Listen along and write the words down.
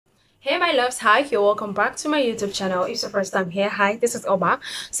Hey my loves, hi here, welcome back to my YouTube channel. If it's your first time here, hi, this is Oba.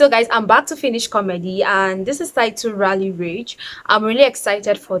 So guys, I'm back to Finnish comedy and this is titled Rally Rage. I'm really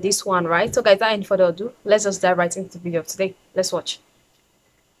excited for this one, right? So guys, without any further ado, let's just dive right into the video of today. Let's watch.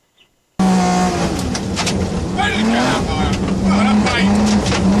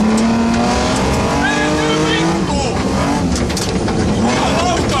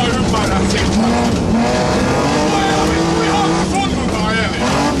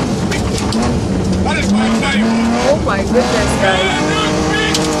 Oh my goodness, guys.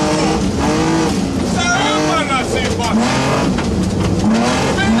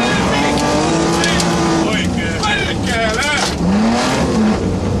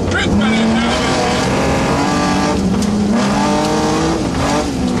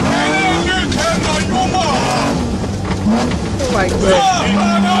 Oh my goodness.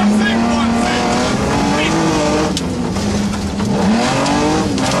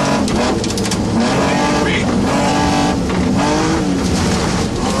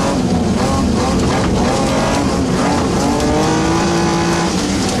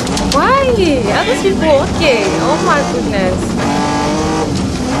 Why? Are those people okay? Oh my goodness.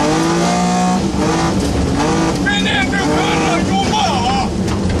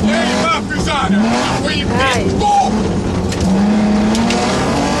 Guys.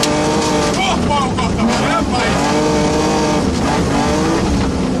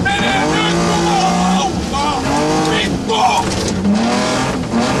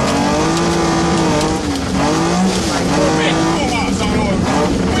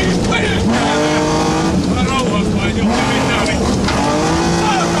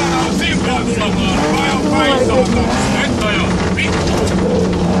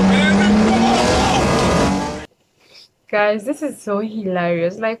 Guys, this is so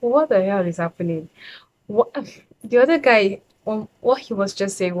hilarious. Like, what the hell is happening? What the other guy, what he was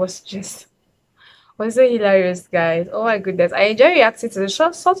just saying was so hilarious, guys. Oh my goodness, I enjoy reacting to the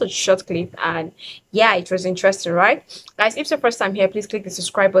sort of short clip, and yeah, it was interesting, right? Guys, if it's your first time here, please click the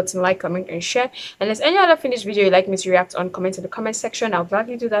subscribe button, like, comment, and share. And there's any other finished video you'd like me to react on, comment in the comment section. I'll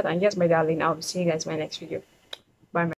gladly do that. And yes, my darling, I'll see you guys in my next video.